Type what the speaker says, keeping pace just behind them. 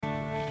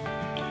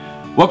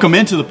Welcome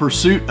into the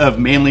Pursuit of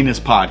Manliness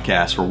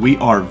podcast, where we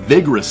are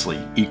vigorously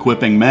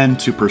equipping men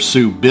to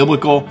pursue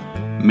biblical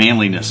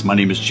manliness. My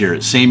name is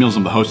Jarrett Samuels.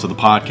 I'm the host of the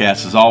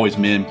podcast. As always,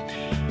 men,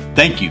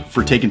 thank you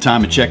for taking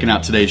time and checking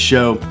out today's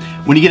show.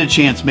 When you get a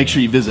chance, make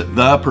sure you visit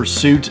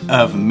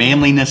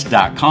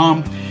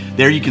thepursuitofmanliness.com.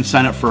 There you can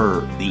sign up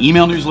for the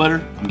email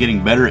newsletter. I'm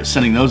getting better at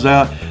sending those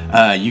out.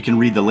 You can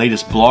read the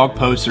latest blog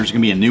posts. There's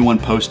going to be a new one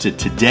posted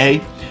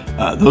today.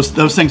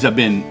 Those things have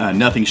been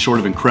nothing short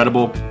of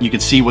incredible. You can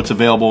see what's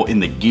available in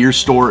the gear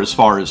store as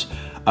far as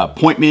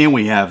Point Man.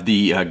 We have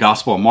the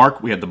Gospel of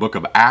Mark. We have the book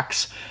of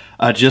Acts.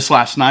 Just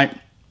last night,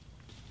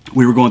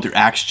 we were going through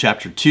Acts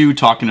chapter 2,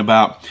 talking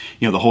about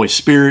the Holy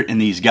Spirit and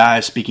these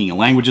guys speaking in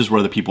languages where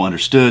other people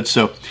understood.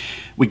 So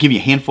we give you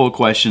a handful of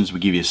questions. We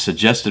give you a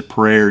suggested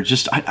prayer.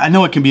 I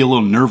know it can be a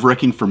little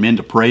nerve-wracking for men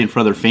to pray in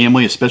front of their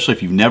family, especially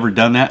if you've never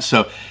done that.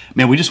 So,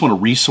 man, we just want to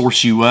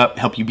resource you up,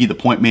 help you be the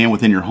point man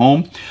within your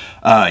home.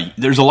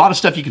 There's a lot of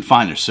stuff you can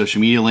find. There's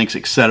social media links,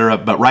 etc.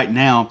 But right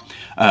now,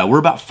 we're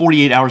about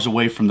 48 hours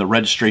away from the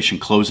registration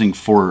closing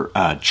for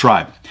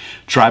Tribe.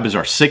 Tribe is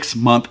our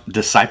 6-month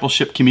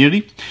discipleship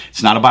community.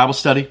 It's not a Bible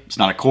study. It's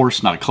not a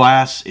course, not a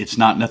class. It's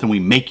not nothing we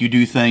make you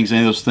do things,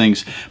 any of those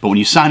things. But when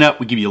you sign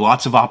up, we give you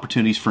lots of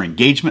opportunities for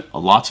engagement,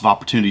 lots of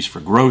opportunities for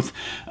growth.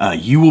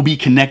 You will be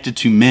connected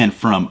to men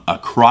from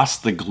across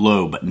the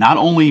globe, not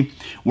only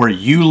where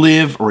you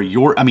live or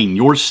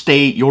your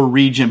state, your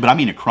region, but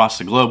across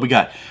the globe. We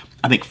got,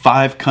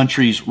 5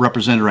 countries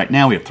represented right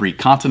now. We have 3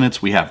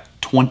 continents. We have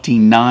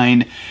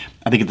 29,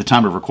 I think at the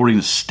time of recording,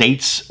 the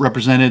states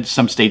represented.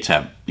 Some states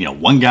have,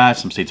 1 guy.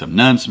 Some states have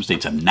none. Some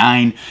states have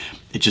 9.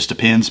 It just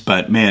depends.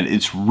 But man,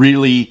 it's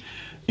really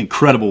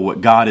incredible what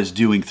God is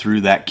doing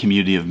through that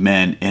community of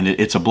men. And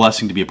it's a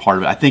blessing to be a part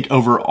of it. I think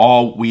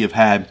overall we have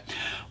had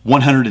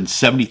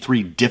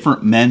 173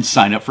 different men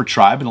sign up for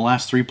Tribe in the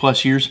last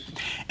 3+ years,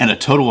 and a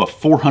total of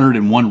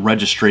 401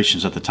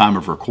 registrations at the time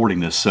of recording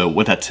this. So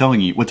what that's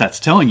telling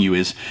you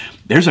is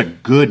there's a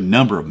good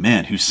number of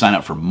men who sign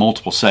up for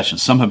multiple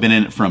sessions. Some have been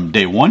in it from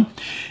day one,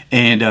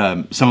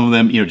 and some of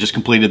them, just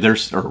completed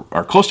theirs or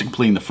are close to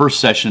completing the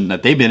first session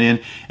that they've been in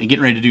and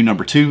getting ready to do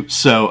number 2.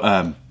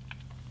 So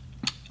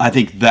I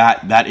think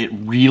that it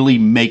really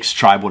makes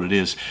Tribe what it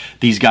is.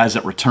 These guys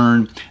that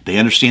return, they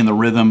understand the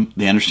rhythm,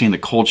 they understand the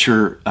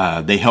culture,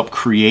 they help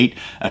create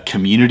a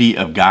community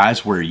of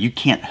guys where you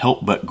can't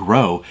help but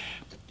grow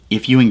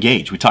if you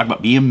engage. We talk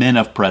about being men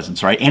of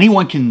presence, right?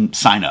 Anyone can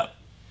sign up.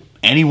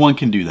 Anyone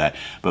can do that,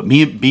 but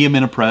be a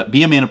man of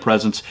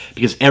presence,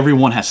 because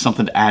everyone has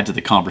something to add to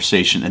the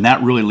conversation, and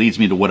that really leads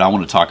me to what I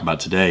want to talk about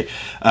today.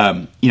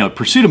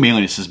 Pursuit of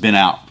Manliness has been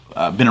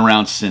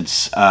around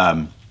since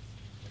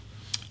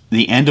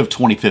the end of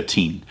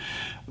 2015.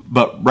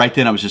 But right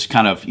then I was just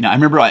kind of, I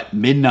remember at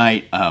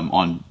midnight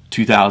on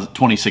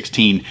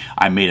 2016,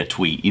 I made a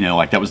tweet,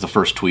 that was the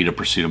first tweet of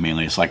Pursuit of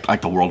Manliness,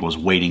 like the world was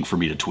waiting for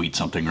me to tweet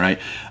something, right?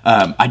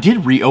 I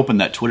did reopen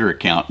that Twitter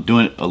account,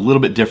 doing it a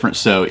little bit different.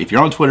 So if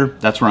you're on Twitter,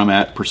 that's where I'm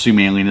at, Pursue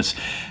Manliness.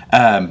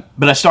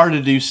 But I started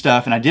to do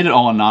stuff, and I did it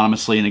all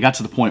anonymously, and it got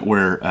to the point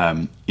where,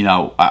 I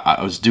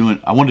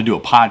wanted to do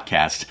a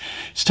podcast.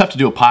 It's tough to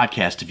do a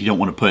podcast if you don't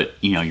want to put,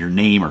 your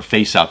name or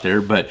face out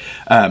there. But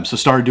so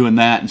started doing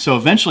that, and so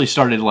eventually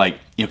started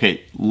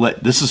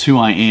this is who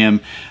I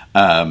am,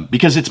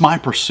 because it's my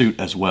pursuit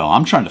as well.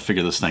 I'm trying to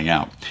figure this thing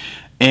out.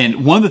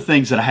 And one of the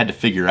things that I had to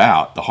figure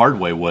out the hard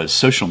way was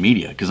social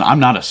media, because I'm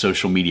not a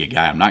social media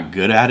guy. I'm not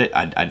good at it.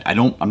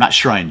 I'm not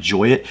sure I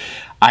enjoy it.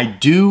 I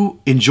do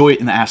enjoy it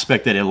in the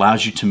aspect that it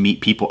allows you to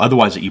meet people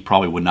otherwise that you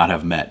probably would not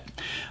have met.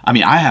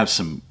 I have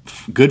some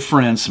good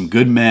friends, some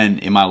good men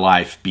in my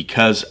life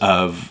because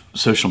of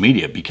social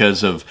media,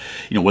 because of,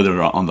 whether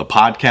they're on the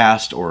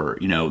podcast or,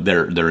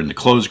 they're in the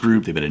closed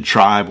group, they've been in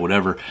Tribe,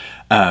 whatever.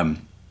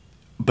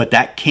 But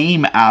that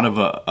came out of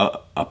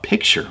a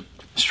picture,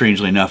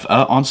 strangely enough,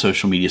 on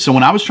social media. So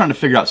when I was trying to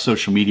figure out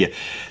social media,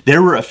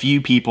 there were a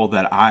few people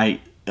that I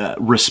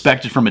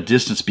respected from a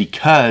distance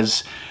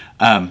because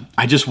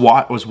I just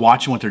was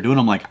watching what they're doing.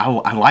 I'm like,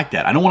 I like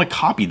that. I don't want to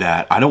copy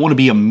that. I don't want to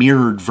be a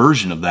mirrored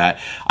version of that.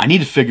 I need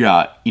to figure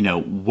out,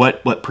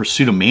 what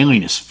Pursuit of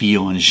Manliness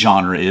feel and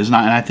genre is. And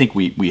I think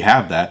we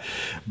have that.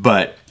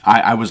 But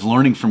I was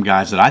learning from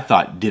guys that I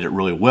thought did it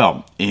really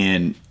well.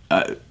 And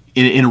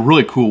in a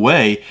really cool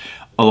way,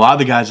 a lot of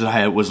the guys that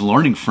I was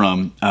learning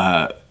from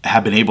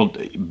have been able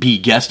to be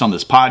guests on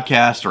this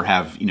podcast or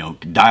have,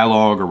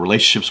 dialogue or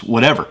relationships,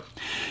 whatever.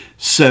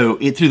 So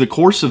through the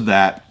course of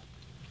that,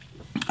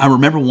 I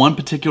remember one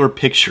particular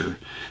picture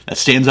that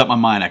stands out in my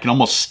mind. I can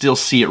almost still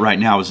see it right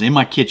now. It was in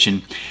my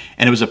kitchen,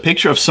 and it was a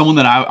picture of someone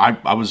that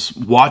I was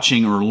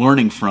watching or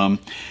learning from,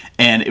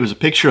 and it was a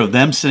picture of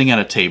them sitting at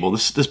a table.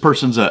 This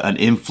person's an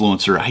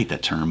influencer. I hate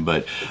that term,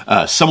 but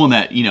someone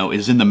that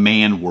is in the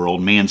man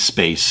world, man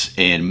space,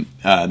 and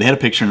they had a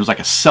picture, and it was like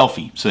a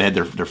selfie. So they had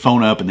their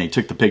phone up, and they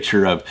took the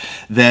picture of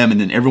them, and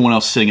then everyone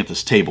else sitting at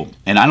this table.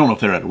 And I don't know if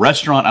they're at a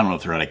restaurant. I don't know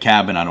if they're at a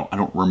cabin. I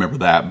don't remember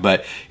that, but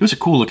it was a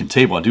cool looking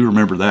table. I do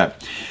remember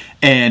that.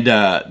 And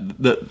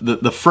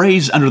the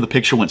phrase under the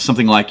picture went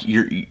something like,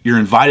 you're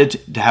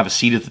invited to have a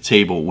seat at the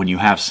table when you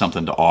have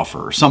something to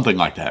offer, or something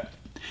like that.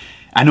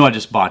 I know I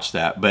just botched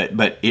that,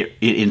 but it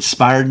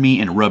inspired me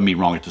and rubbed me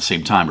wrong at the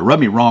same time. It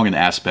rubbed me wrong in the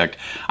aspect,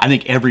 I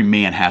think every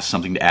man has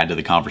something to add to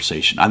the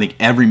conversation. I think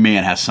every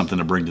man has something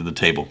to bring to the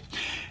table.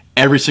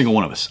 Every single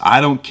one of us.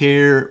 I don't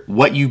care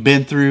what you've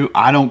been through.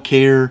 I don't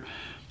care.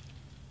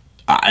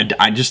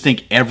 I just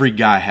think every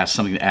guy has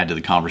something to add to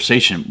the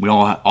conversation. We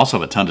all also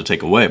have a ton to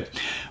take away.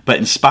 But it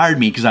inspired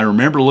me because I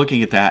remember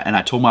looking at that and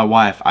I told my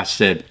wife, I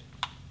said,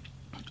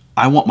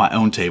 I want my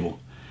own table.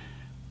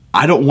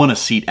 I don't want a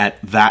seat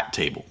at that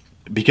table.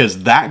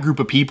 Because that group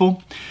of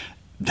people,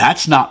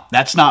 that's not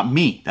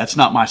me. That's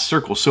not my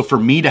circle. So for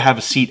me to have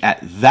a seat at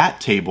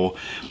that table,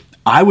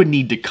 I would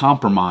need to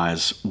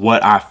compromise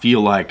what I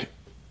feel like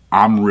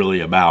I'm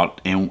really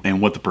about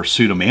and what the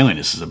pursuit of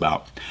manliness is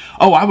about.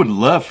 Oh, I would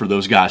love for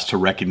those guys to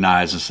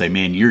recognize and say,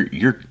 man,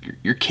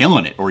 you're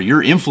killing it, or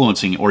you're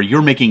influencing, or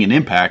you're making an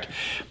impact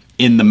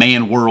in the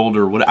man world,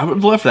 or what. I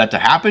would love for that to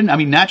happen. I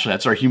mean, naturally,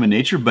 that's our human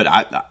nature.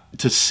 But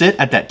to sit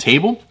at that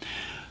table,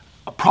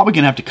 I'm probably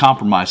going to have to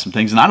compromise some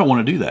things, and I don't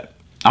want to do that.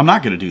 I'm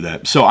not going to do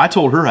that. So I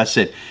told her, I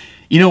said,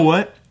 you know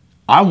what?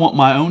 I want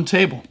my own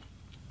table.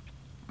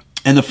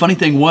 And the funny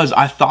thing was,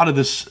 I thought of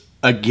this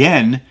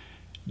again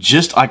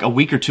just like a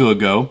week or two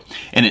ago,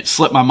 and it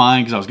slipped my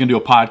mind because I was going to do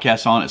a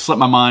podcast on it. It slipped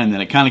my mind, and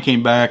then it kind of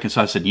came back, and so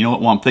I said, you know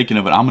what? While I'm thinking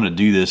of it, I'm going to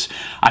do this.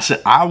 I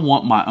said, I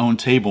want my own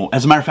table.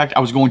 As a matter of fact,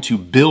 I was going to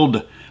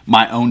build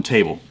my own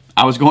table.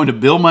 I was going to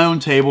build my own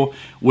table,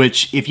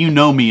 which, if you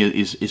know me,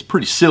 is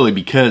pretty silly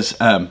because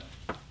I'm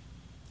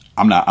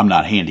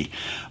not handy,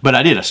 but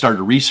I did. I started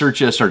to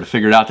research it. I started to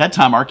figure it out. At that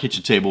time, our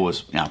kitchen table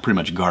was pretty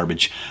much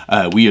garbage.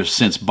 We have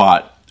since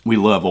bought. We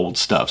love old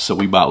stuff, so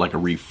we bought like a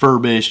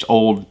refurbished,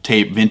 old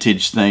tape,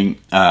 vintage thing.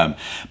 But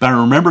I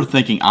remember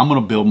thinking, I'm going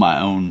to build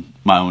my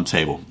own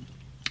table,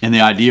 and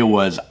the idea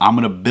was I'm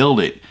going to build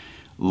it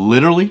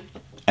literally,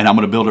 and I'm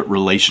going to build it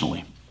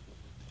relationally.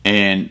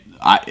 And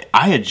I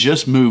had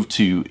just moved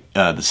to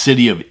the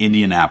city of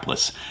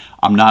Indianapolis.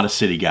 I'm not a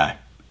city guy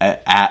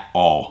at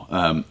all.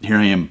 Here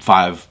I am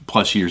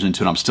 5+ years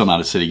into it. I'm still not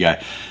a city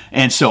guy.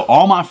 And so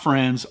all my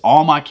friends,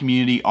 all my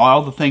community,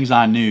 all the things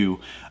I knew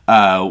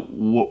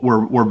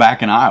were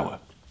back in Iowa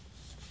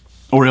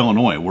or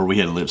Illinois where we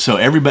had lived. So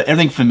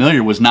everything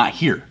familiar was not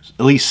here,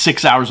 at least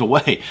 6 hours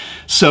away.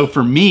 So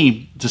for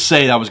me to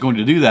say that I was going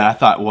to do that, I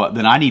thought, well,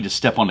 then I need to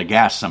step on the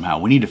gas somehow.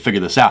 We need to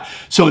figure this out.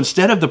 So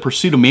instead of the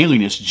pursuit of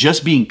manliness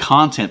just being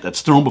content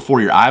that's thrown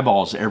before your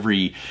eyeballs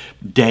every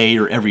day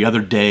or every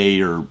other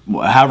day or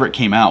however it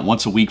came out,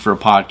 once a week for a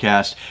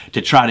podcast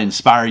to try to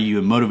inspire you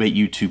and motivate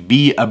you to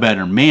be a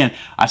better man,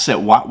 I said,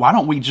 why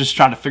don't we just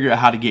try to figure out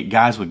how to get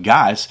guys with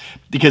guys?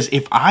 Because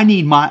if I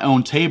need my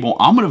own table,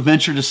 I'm going to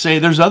venture to say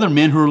there's other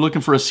men who are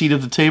looking for a seat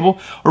at the table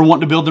or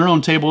wanting to build their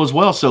own table as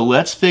well. So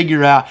let's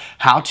figure out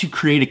how to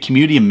create a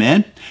community of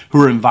men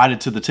who are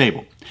invited to the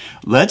table.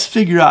 Let's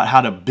figure out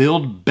how to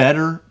build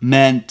better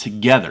men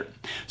together.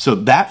 So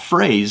that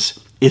phrase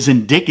is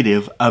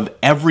indicative of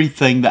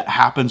everything that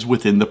happens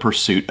within the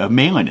pursuit of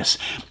manliness.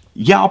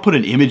 Yeah, I'll put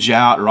an image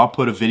out, or I'll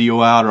put a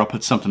video out, or I'll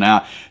put something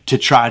out to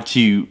try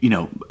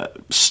to,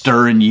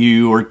 stir in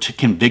you or to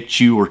convict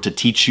you or to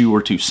teach you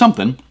or to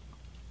something.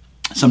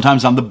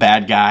 Sometimes I'm the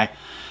bad guy.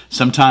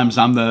 Sometimes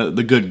I'm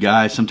the good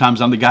guy.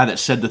 Sometimes I'm the guy that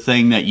said the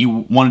thing that you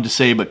wanted to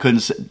say but couldn't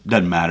say.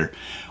 Doesn't matter.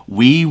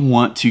 We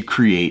want to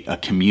create a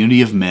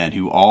community of men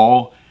who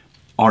all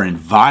are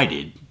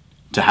invited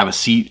to have a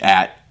seat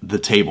at the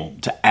table,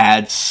 to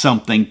add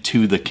something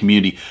to the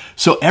community.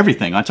 So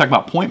everything, I talk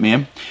about Point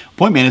Man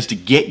is to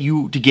get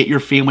your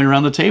family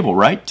around the table,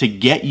 right? To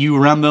get you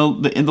around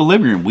in the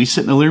living room. We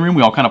sit in the living room,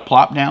 we all kind of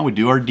plop down, we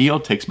do our deal,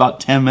 it takes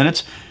about 10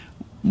 minutes,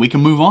 we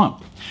can move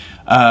on.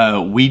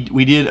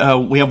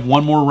 We have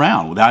one more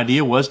round. The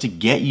idea was to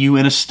get you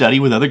in a study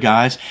with other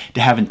guys,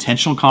 to have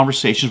intentional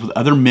conversations with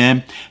other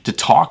men, to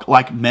talk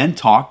like men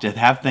talk, to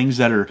have things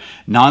that are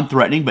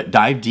non-threatening but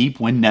dive deep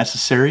when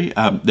necessary.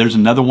 There's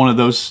another one of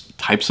those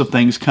types of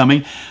things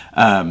coming.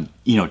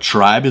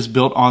 Tribe is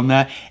built on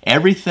that.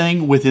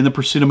 Everything within the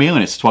pursuit of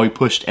manliness. That's why we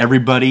pushed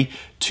everybody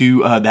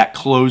to that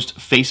closed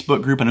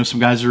Facebook group. I know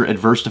some guys are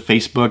adverse to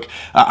Facebook.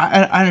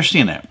 I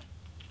understand that.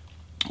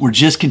 We're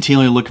just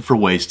continually looking for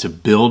ways to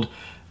build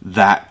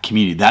that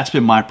community. That's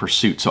been my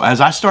pursuit. So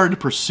as I started to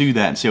pursue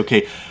that and say,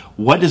 okay,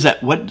 what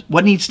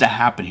needs to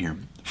happen here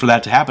for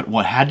that to happen?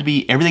 Well,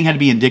 everything had to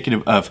be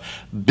indicative of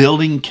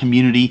building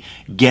community,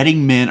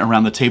 getting men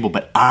around the table.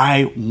 But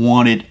I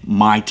wanted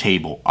my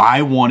table.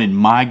 I wanted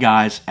my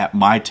guys at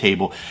my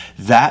table.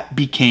 That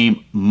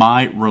became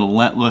my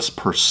relentless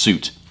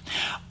pursuit.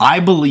 I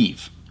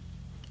believe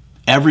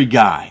every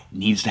guy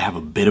needs to have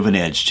a bit of an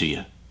edge to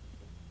you.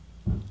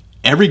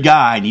 Every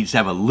guy needs to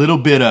have a little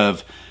bit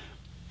of,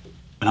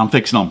 and I'm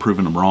fixing on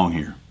proving them wrong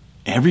here.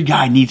 Every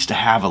guy needs to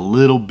have a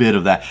little bit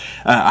of that.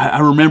 I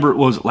remember it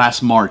was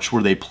last March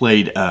where they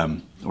played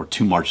or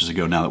 2 marches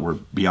ago, now that we're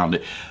beyond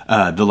it,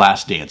 The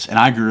Last Dance. And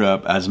I grew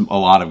up, as a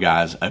lot of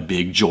guys, a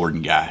big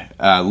Jordan guy.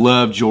 I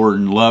loved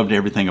Jordan, loved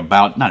everything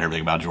about, not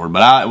everything about Jordan,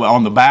 but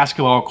on the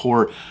basketball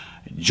court,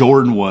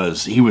 Jordan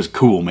he was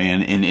cool,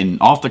 man.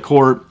 And off the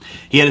court,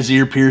 he had his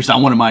ear pierced. I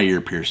wanted my ear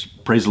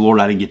pierced. Praise the Lord,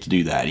 I didn't get to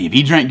do that. If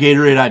he drank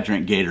Gatorade, I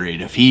drank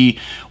Gatorade. If he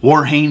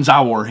wore Hanes,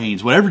 I wore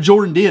Hanes. Whatever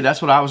Jordan did,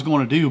 that's what I was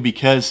going to do,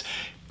 because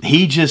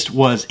he just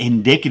was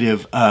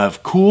indicative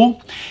of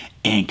cool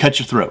and cut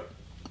your throat.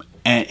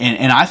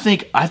 And I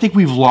think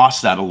we've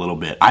lost that a little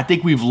bit. I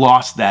think we've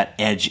lost that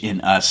edge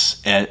in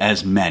us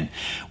as men.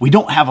 We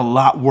don't have a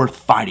lot worth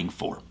fighting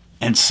for.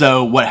 And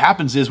so what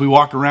happens is we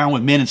walk around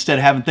with men, instead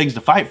of having things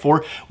to fight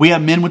for, we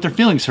have men with their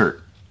feelings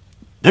hurt.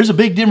 There's a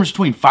big difference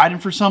between fighting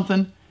for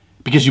something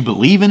because you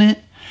believe in it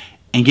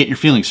and getting your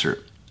feelings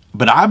hurt.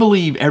 But I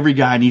believe every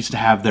guy needs to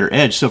have their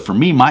edge. So for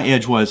me, my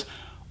edge was,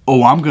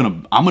 I'm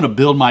gonna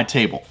build my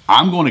table.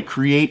 I'm going to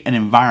create an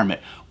environment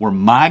where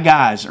my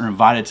guys are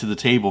invited to the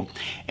table,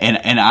 and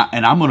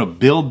I'm going to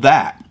build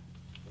that.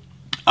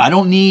 I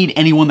don't need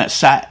anyone that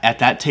sat at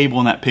that table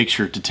in that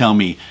picture to tell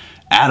me,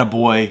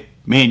 "Attaboy,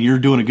 man, you're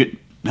doing a good."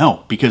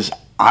 No, because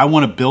I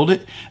want to build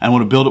it. I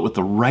want to build it with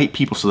the right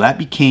people. So that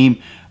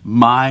became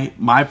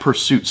my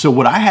pursuit. So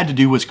what I had to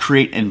do was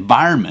create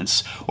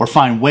environments or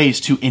find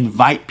ways to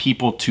invite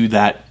people to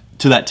that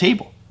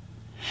table.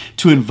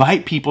 To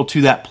invite people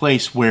to that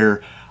place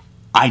where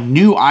I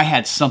knew I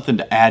had something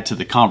to add to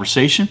the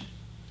conversation,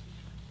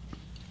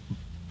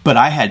 but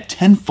I had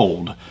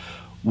tenfold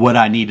what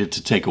I needed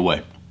to take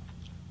away.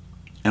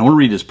 And I want to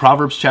read this,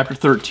 Proverbs chapter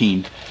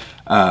 13,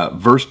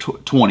 verse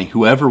 20.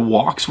 Whoever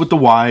walks with the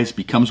wise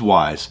becomes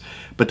wise,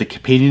 but the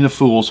companion of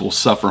fools will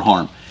suffer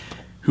harm.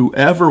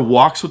 Whoever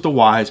walks with the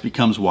wise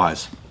becomes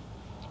wise.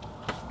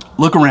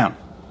 Look around.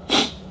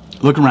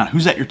 Look around.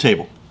 Who's at your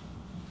table?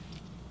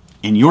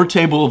 In your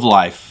table of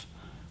life,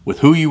 with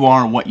who you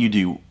are and what you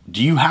do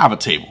you have a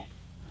table?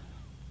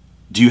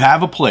 Do you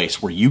have a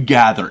place where you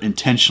gather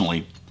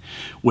intentionally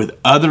with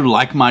other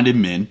like-minded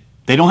men?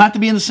 They don't have to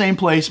be in the same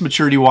place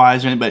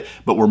maturity-wise, but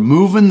we're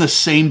moving the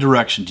same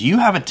direction. Do you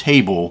have a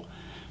table,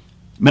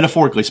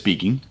 metaphorically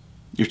speaking?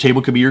 Your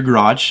table could be your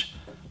garage.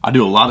 I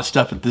do a lot of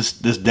stuff at this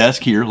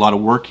desk here, a lot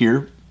of work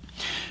here.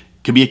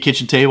 Could be a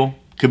kitchen table,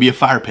 could be a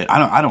fire pit.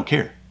 I don't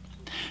care.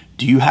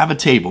 Do you have a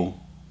table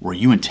where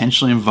you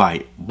intentionally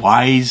invite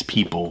wise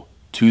people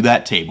to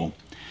that table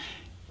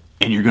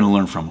and you're going to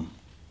learn from them?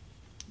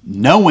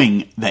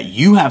 Knowing that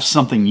you have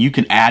something you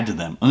can add to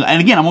them.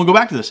 And again, I'm going to go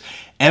back to this.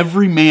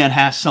 Every man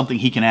has something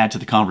he can add to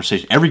the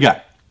conversation. Every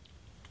guy.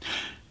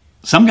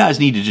 Some guys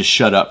need to just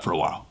shut up for a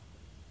while.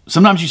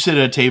 Sometimes you sit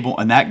at a table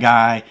and that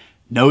guy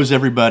knows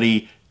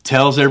everybody,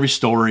 tells every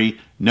story,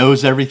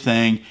 knows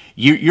everything.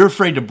 You're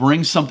afraid to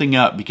bring something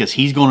up because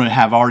he's going to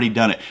have already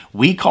done it.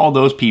 We call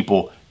those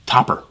people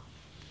topper.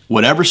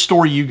 Whatever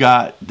story you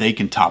got, they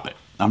can top it.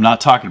 I'm not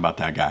talking about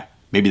that guy.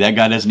 Maybe that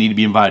guy doesn't need to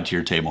be invited to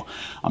your table.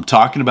 I'm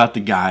talking about the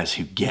guys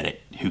who get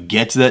it, who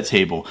get to that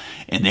table,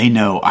 and they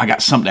know I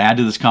got something to add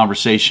to this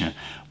conversation,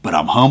 but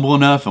I'm humble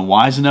enough and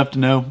wise enough to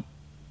know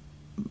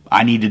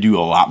I need to do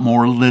a lot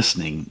more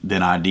listening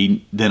than I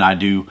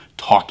do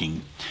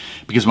talking.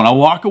 Because when I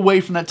walk away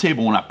from that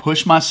table, when I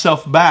push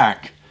myself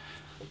back,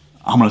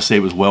 I'm going to say it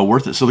was well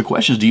worth it. So the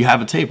question is, do you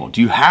have a table?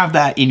 Do you have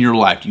that in your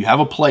life? Do you have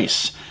a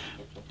place?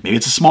 Maybe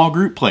it's a small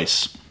group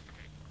place.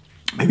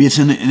 Maybe it's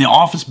in the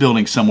office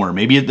building somewhere.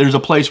 Maybe there's a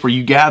place where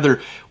you gather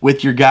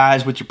with your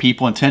guys, with your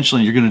people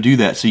intentionally, and you're going to do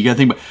that. So you got to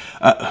think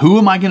about, who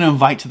am I going to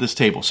invite to this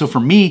table? So for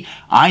me,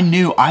 I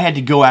knew I had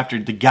to go after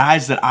the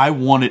guys that I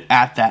wanted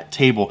at that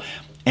table.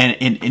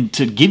 And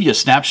to give you a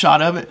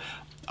snapshot of it,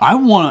 I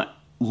want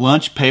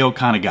lunch pail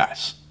kind of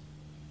guys.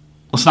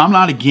 Listen, I'm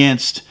not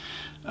against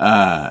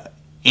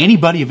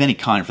anybody of any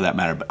kind for that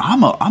matter, but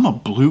I'm a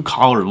blue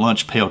collar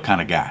lunch pail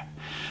kind of guy.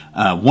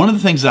 One of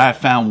the things that I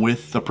found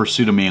with the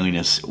pursuit of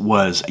manliness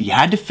was you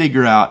had to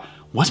figure out,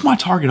 what's my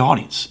target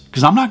audience?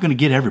 Because I'm not going to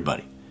get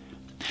everybody.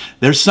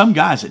 There's some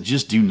guys that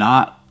just will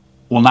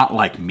not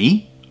like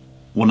me,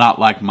 will not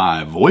like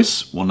my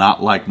voice, will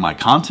not like my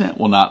content,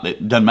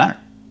 it doesn't matter.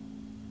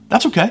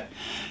 That's okay.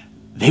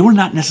 They were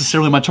not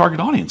necessarily my target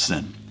audience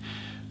then.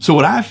 So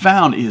what I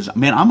found is,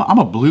 man, I'm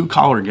a blue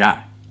collar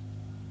guy.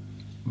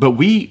 But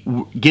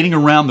getting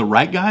around the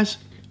right guys,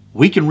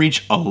 we can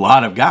reach a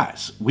lot of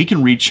guys. We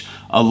can reach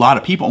a lot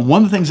of people. And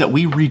one of the things that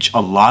we reach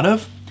a lot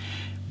of,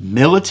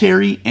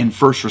 military and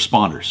first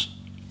responders.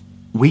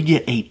 We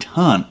get a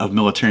ton of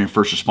military and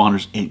first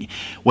responders. And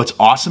what's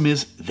awesome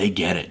is they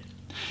get it.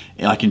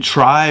 Like in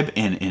Tribe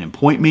and in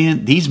Point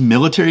Man, these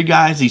military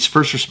guys, these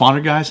first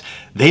responder guys,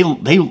 they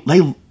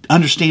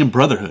understand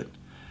brotherhood.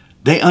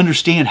 They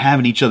understand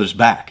having each other's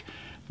back.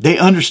 They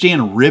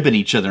understand ribbing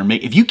each other.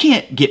 If you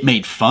can't get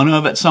made fun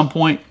of at some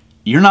point,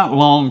 you're not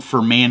long for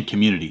man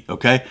community,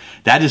 okay?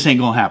 That just ain't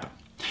going to happen.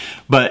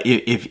 But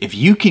if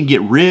you can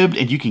get ribbed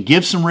and you can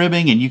give some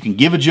ribbing and you can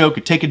give a joke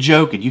and take a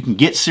joke and you can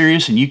get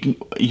serious and you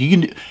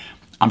can,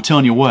 I'm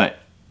telling you what,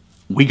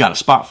 we got a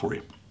spot for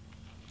you.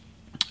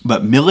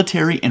 But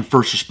military and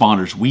first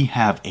responders, we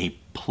have a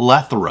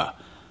plethora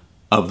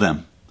of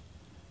them.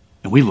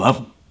 and we love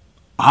them.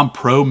 I'm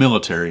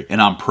pro-military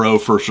and I'm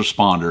pro-first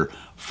responder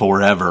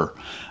forever.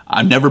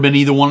 I've never been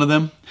either one of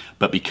them,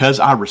 but because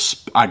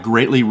I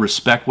greatly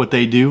respect what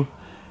they do,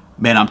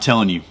 man, I'm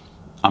telling you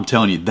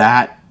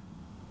that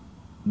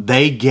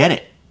they get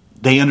it.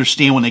 They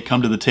understand when they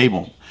come to the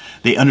table.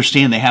 They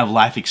understand they have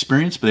life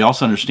experience, but they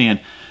also understand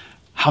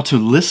how to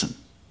listen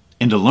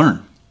and to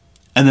learn.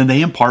 And then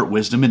they impart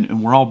wisdom,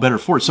 and we're all better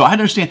for it. So I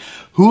understand,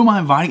 who am I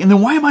inviting? And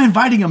then why am I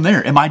inviting them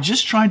there? Am I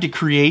just trying to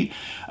create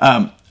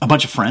a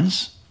bunch of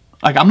friends?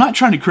 Like, I'm not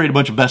trying to create a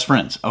bunch of best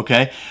friends,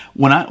 okay?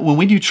 When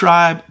we do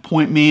tribe,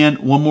 point man,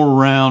 one more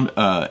round,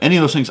 any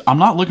of those things, I'm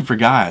not looking for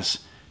guys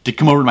to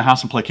come over to my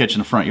house and play catch in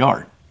the front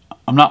yard.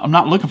 I'm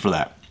not looking for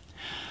that.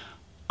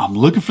 I'm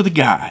looking for the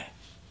guy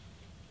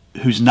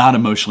who's not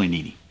emotionally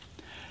needy.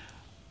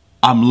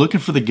 I'm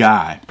looking for the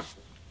guy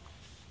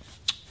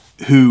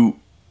who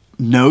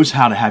knows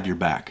how to have your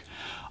back.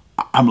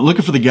 I'm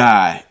looking for the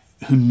guy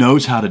who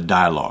knows how to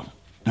dialogue.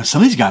 Now,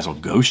 some of these guys will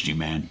ghost you,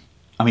 man.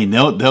 I mean,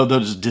 they'll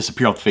just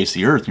disappear off the face of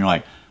the earth, and you're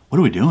like, what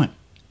are we doing?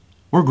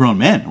 We're grown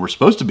men. We're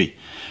supposed to be,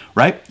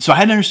 right? So I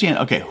had to understand,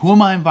 okay, who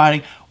am I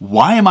inviting?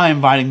 Why am I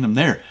inviting them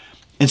there?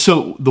 And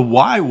so the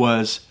why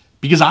was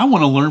because I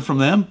want to learn from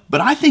them, but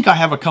I think I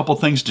have a couple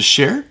things to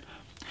share.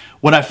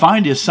 What I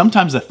find is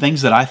sometimes the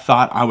things that I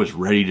thought I was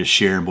ready to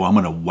share, and boy, I'm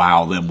going to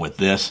wow them with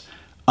this.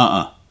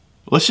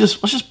 Let's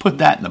just put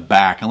that in the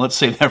back and let's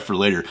save that for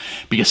later,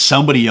 because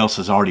somebody else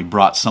has already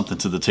brought something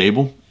to the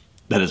table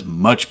that is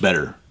much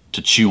better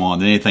to chew on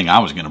than anything I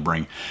was going to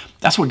bring.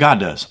 That's what God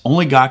does.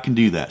 Only God can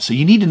do that. So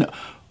you need to know,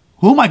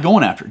 who am I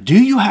going after?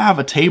 Do you have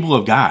a table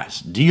of guys?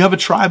 Do you have a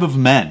tribe of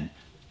men?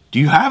 Do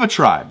you have a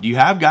tribe? Do you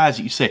have guys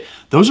that you say,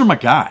 those are my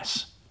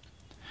guys?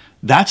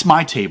 That's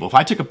my table. If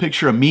I took a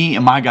picture of me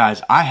and my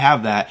guys, I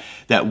have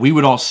that we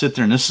would all sit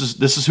there and this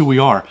is who we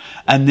are.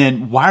 And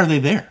then why are they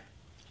there?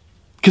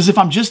 Because if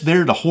I'm just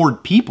there to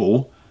hoard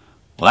people,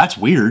 well, that's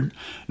weird.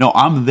 No,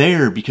 I'm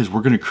there because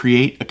we're going to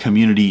create a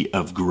community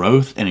of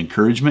growth and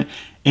encouragement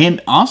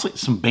and honestly,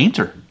 some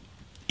banter.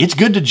 It's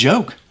good to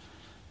joke.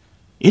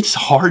 It's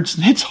hard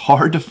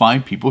to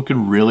find people who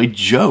can really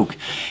joke.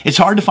 It's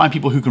hard to find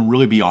people who can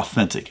really be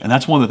authentic. And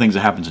that's one of the things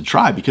that happens in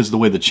Tribe, because of the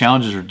way the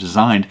challenges are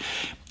designed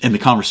and the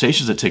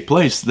conversations that take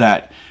place,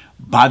 that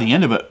by the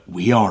end of it,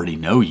 we already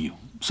know you.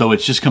 So it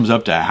just comes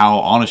up to how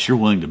honest you're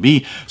willing to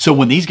be. So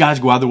when these guys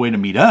go out of their way to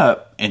meet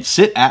up and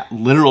sit at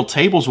literal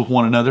tables with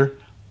one another,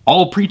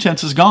 all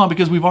pretense is gone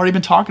because we've already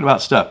been talking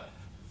about stuff.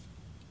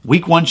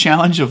 Week 1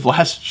 challenge of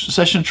last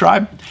session,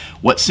 Tribe.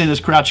 What sin is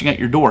crouching at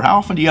your door? How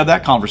often do you have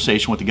that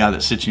conversation with the guy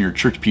that sits in your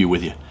church pew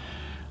with you?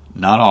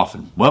 Not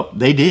often. Well,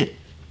 they did.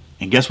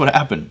 And guess what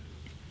happened?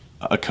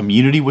 A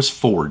community was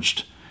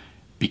forged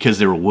because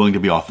they were willing to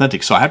be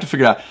authentic. So I have to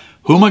figure out,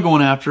 who am I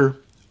going after?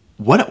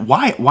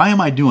 Why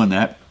am I doing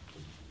that?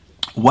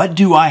 What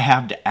do I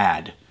have to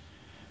add?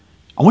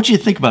 I want you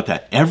to think about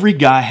that. Every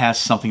guy has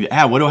something to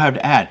add. What do I have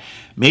to add?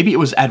 Maybe it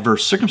was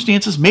adverse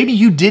circumstances. Maybe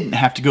you didn't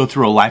have to go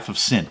through a life of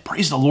sin.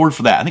 Praise the Lord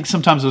for that. I think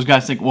sometimes those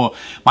guys think, well,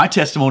 my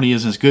testimony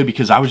isn't as good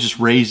because I was just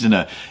raised in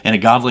a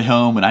godly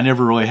home and I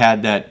never really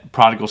had that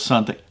prodigal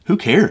son thing. Who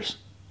cares?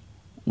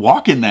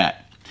 Walk in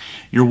that.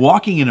 You're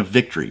walking in a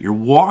victory. You're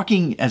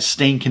walking as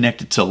staying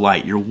connected to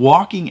light. You're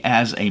walking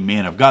as a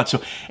man of God.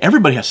 So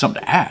everybody has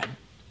something to add.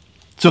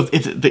 So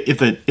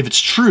if it's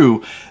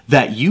true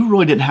that you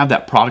really didn't have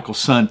that prodigal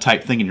son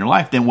type thing in your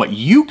life, then what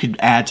you could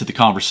add to the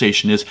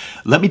conversation is,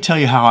 let me tell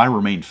you how I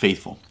remained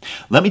faithful.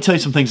 Let me tell you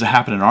some things that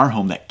happened in our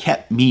home that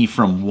kept me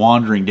from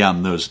wandering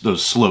down those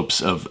slopes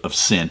of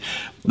sin.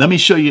 Let me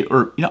show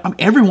you,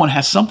 everyone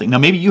has something. Now,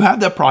 maybe you have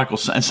that prodigal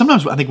son. And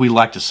sometimes I think we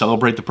like to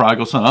celebrate the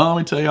prodigal son. Oh,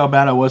 let me tell you how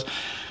bad I was.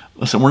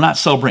 Listen, we're not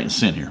celebrating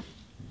sin here.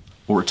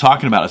 What we're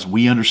talking about is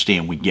we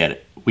understand, we get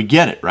it. We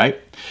get it, right?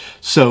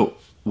 So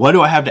what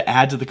do I have to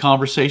add to the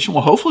conversation?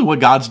 Well, hopefully what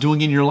God's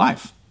doing in your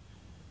life.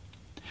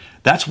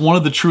 That's one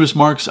of the truest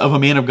marks of a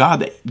man of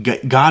God,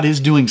 that God is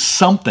doing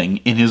something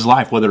in his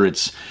life, whether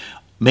it's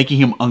making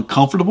him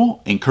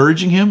uncomfortable,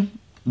 encouraging him,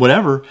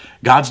 whatever.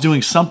 God's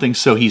doing something.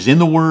 So he's in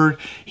the Word.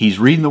 He's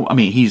reading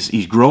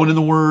he's growing in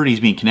the Word.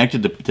 He's being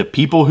connected to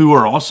people who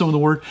are also in the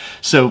Word.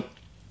 So,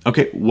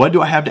 okay, what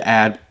do I have to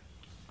add?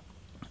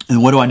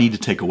 And what do I need to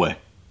take away?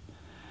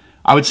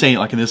 I would say,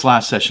 like in this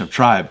last session of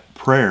Tribe,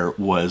 prayer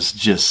was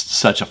just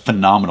such a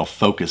phenomenal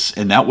focus.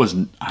 And I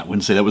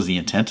wouldn't say that was the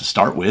intent to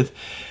start with,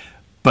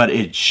 but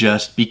it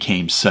just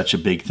became such a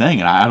big thing.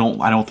 And I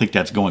don't think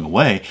that's going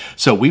away.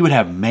 So we would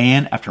have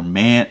man after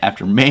man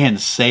after man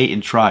say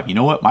in Tribe, you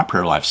know what? My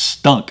prayer life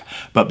stunk.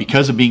 But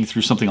because of being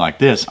through something like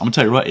this, I'm going to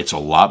tell you what, it's a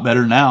lot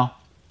better now.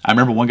 I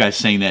remember one guy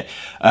saying that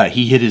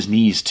he hit his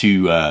knees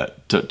to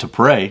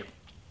pray.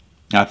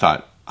 And I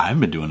thought, I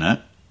haven't been doing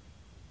that.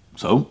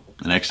 So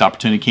the next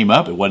opportunity came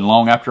up. It wasn't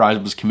long after I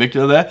was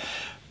convicted of that.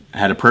 I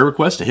had a prayer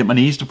request to hit my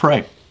knees to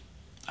pray.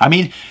 I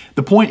mean,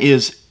 the point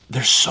is,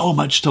 there's so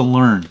much to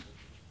learn.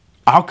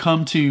 I'll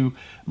come to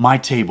my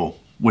table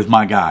with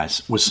my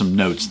guys with some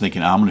notes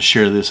thinking, I'm going to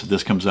share this if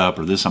this comes up,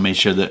 or this, I may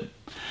share that.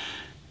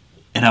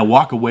 And I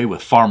walk away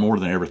with far more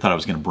than I ever thought I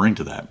was going to bring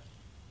to that.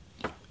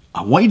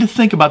 I want you to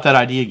think about that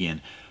idea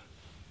again.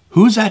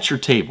 Who's at your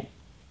table?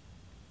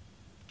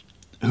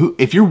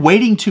 If you're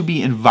waiting to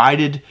be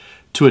invited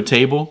to a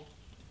table,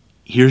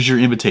 here's your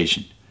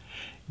invitation.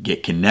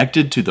 Get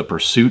connected to the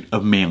Pursuit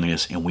of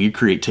Manliness, and we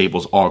create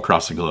tables all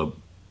across the globe.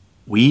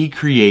 We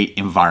create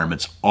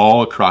environments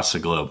all across the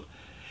globe.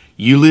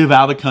 You live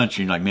out of the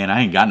country, and you're like, man, I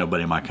ain't got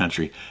nobody in my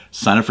country.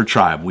 Sign up for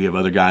Tribe. We have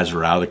other guys who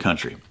are out of the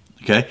country.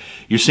 Okay?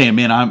 You're saying,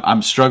 man,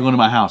 I'm struggling in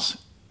my house.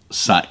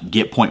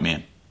 Get Point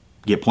Man.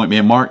 Get Point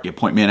Man Mark, get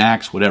Point Man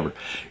Axe, whatever.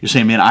 You're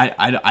saying, man,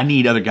 I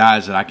need other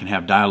guys that I can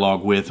have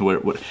dialogue with.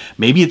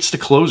 Maybe it's the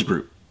closed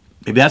group.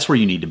 Maybe that's where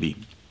you need to be.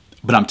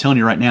 But I'm telling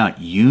you right now,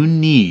 you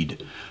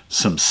need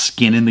some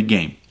skin in the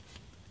game.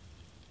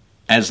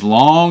 As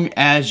long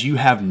as you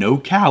have no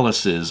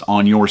calluses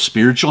on your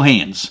spiritual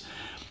hands,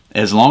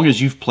 as long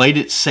as you've played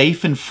it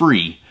safe and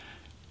free,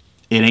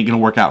 it ain't going to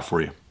work out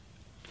for you.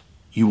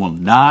 You will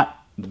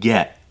not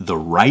get the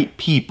right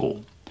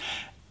people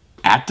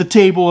at the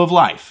table of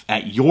life,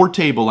 at your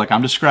table like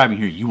I'm describing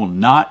here. You will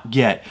not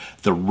get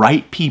the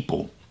right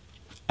people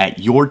at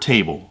your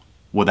table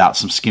without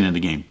some skin in the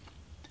game.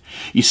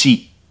 You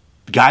see,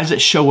 guys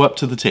that show up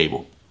to the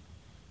table,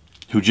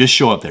 who just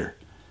show up there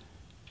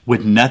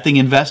with nothing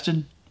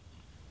invested,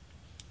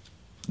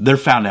 they're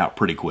found out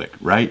pretty quick,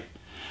 right?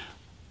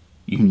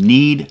 You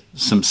need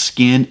some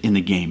skin in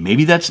the game.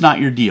 Maybe that's not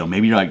your deal.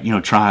 Maybe you're like,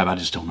 Tribe, I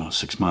just don't know,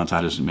 6 months.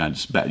 I just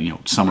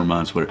summer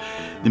months, whatever.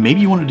 Then maybe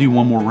you want to do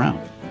one more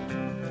round.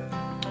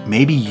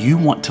 Maybe you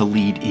want to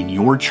lead in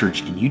your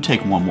church and you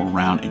take one more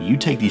round and you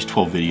take these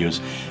 12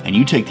 videos and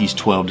you take these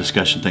 12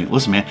 discussion things.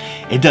 Listen, man,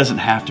 it doesn't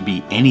have to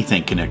be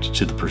anything connected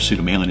to the Pursuit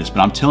of Manliness,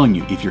 but I'm telling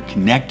you, if you're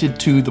connected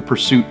to the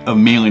Pursuit of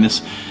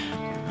Manliness,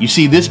 you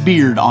see this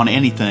beard on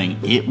anything,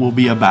 it will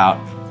be about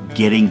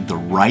getting the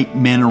right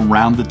men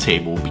around the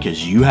table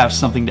because you have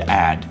something to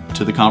add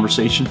to the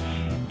conversation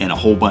and a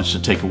whole bunch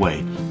to take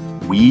away.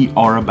 We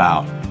are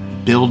about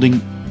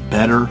building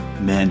better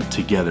men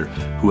together.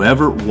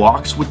 Whoever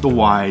walks with the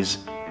wise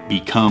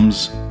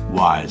becomes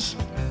wise.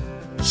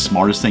 The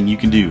smartest thing you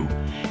can do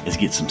is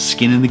get some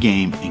skin in the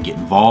game and get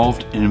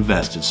involved and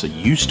invested so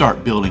you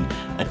start building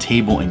a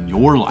table in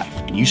your life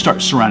and you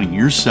start surrounding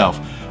yourself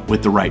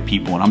with the right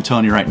people. And I'm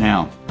telling you right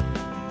now,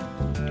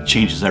 it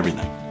changes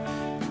everything.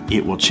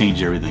 It will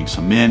change everything.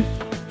 So men,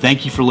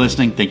 thank you for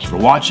listening. Thank you for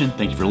watching.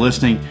 Thank you for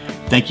listening.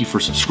 Thank you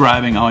for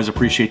subscribing. I always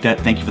appreciate that.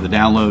 Thank you for the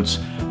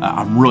downloads.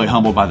 I'm really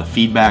humbled by the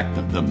feedback,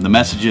 the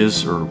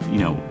messages, or,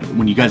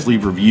 when you guys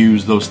leave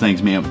reviews, those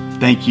things, man.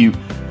 Thank you.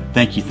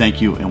 Thank you.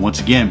 Thank you. And once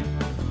again,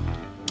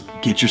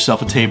 get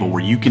yourself a table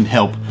where you can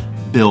help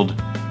build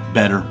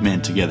better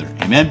men together.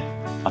 Amen.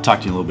 I'll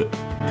talk to you in a little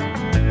bit.